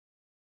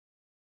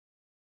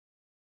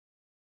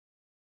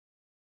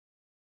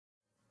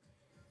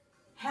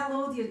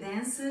Hello dear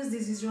dancers,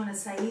 this is Joana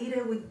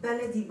Saahirah with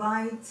Baladi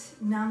bite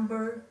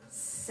number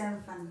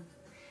 7.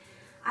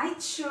 I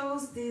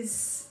chose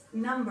this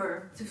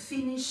number to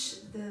finish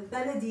the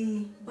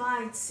Baladi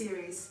bite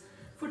series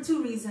for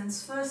two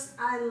reasons. First,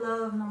 I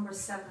love number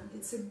 7.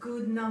 It's a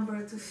good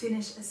number to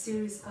finish a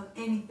series of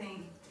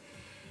anything.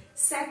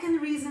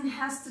 Second reason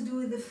has to do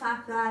with the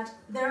fact that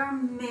there are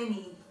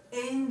many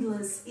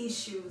endless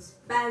issues,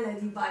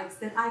 Baladi bites,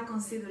 that I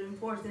consider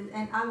important,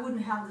 and I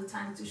wouldn't have the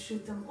time to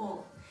shoot them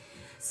all.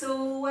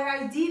 So what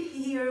I did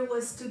here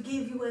was to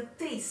give you a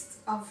taste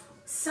of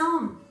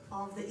some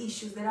of the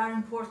issues that are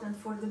important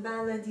for the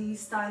Baladi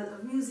style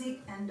of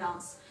music and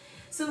dance.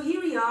 So here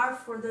we are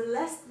for the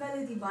last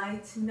Baladi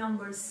bite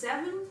number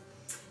 7,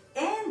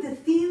 and the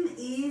theme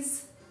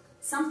is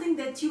something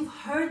that you've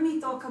heard me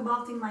talk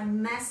about in my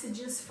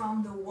messages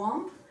from the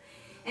womb,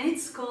 and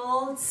it's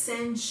called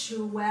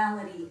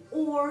sensuality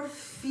or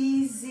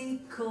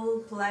physical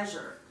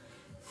pleasure.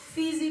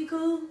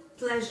 Physical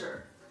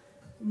pleasure.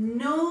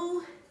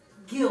 No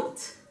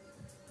guilt,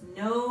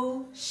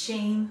 no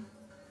shame,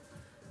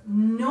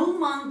 no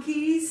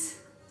monkeys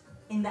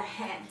in the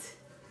head.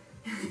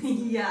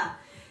 Yeah,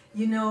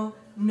 you know,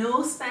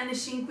 no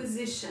Spanish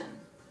Inquisition,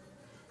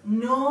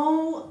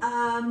 no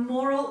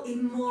moral,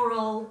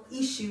 immoral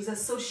issues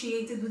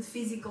associated with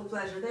physical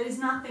pleasure. There is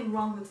nothing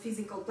wrong with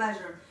physical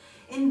pleasure.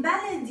 In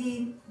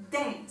Baladi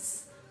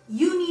dance,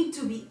 you need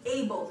to be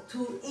able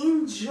to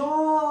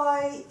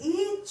enjoy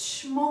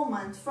each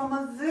moment from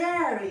a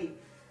very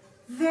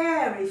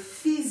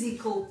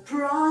physical,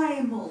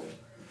 primal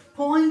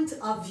point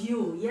of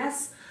view.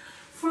 Yes,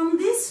 from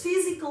this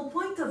physical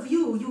point of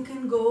view, you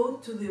can go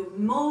to the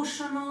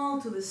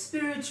emotional, to the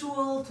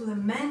spiritual, to the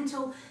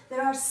mental.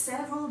 There are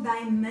several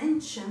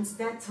dimensions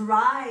that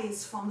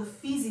rise from the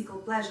physical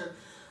pleasure.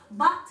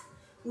 But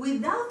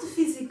without the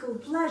physical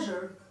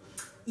pleasure,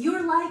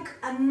 you're like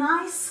a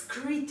nice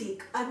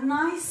critic, a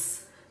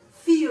nice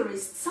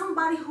theorist,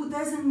 somebody who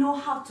doesn't know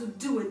how to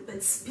do it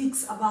but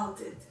speaks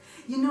about it.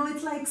 You know,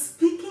 it's like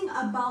speaking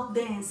about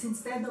dance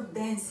instead of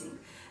dancing.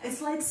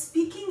 It's like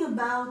speaking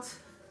about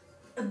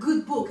a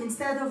good book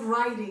instead of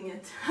writing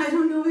it. I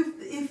don't know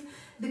if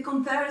the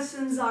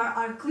comparisons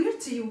are clear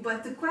to you,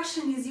 but the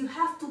question is, you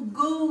have to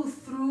go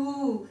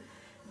through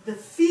the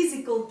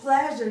physical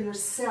pleasure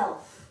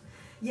yourself.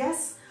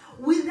 Yes?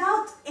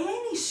 Without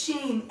any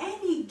shame,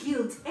 any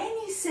guilt,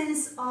 any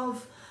sense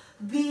of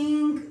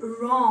being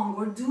wrong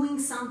or doing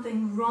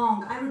something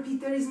wrong. I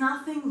repeat, there is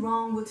nothing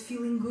wrong with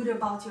feeling good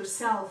about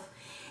yourself.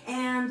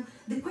 And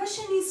the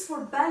question is,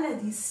 for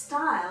Baladi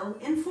style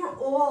and for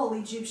all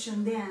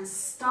Egyptian dance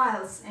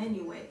styles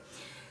anyway,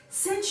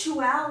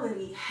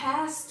 sensuality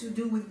has to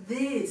do with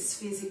this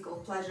physical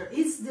pleasure.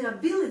 It's the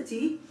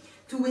ability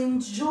to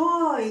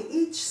enjoy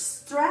each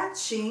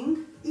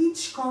stretching,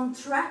 each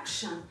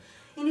contraction.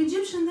 In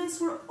Egyptian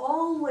dance, we're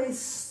always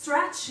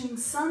stretching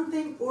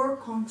something or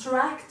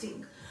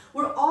contracting.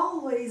 We're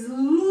always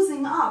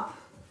losing up,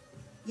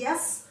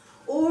 yes,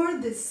 or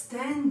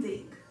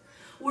distending.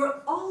 We're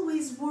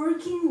always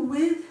working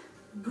with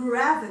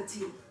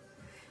gravity.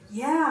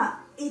 Yeah,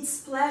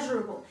 it's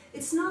pleasurable.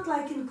 It's not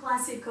like in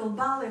classical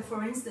ballet,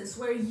 for instance,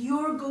 where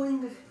you're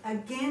going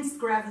against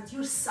gravity,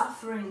 you're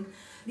suffering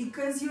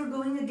because you're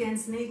going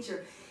against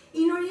nature.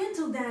 In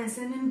Oriental dance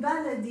and in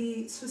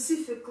Baladi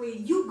specifically,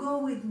 you go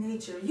with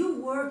nature,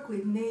 you work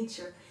with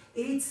nature.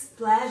 It's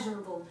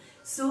pleasurable,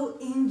 so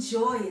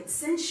enjoy it.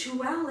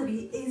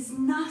 Sensuality is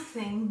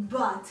nothing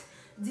but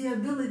the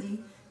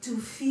ability to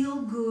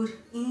feel good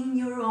in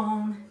your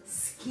own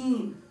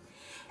skin.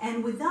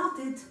 And without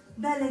it,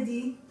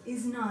 Baladi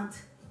is not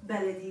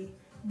Baladi.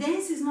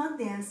 Dance is not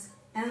dance,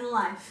 and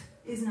life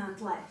is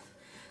not life.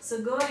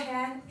 So go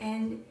ahead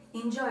and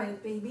enjoy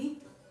it,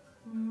 baby.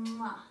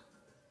 Mwah.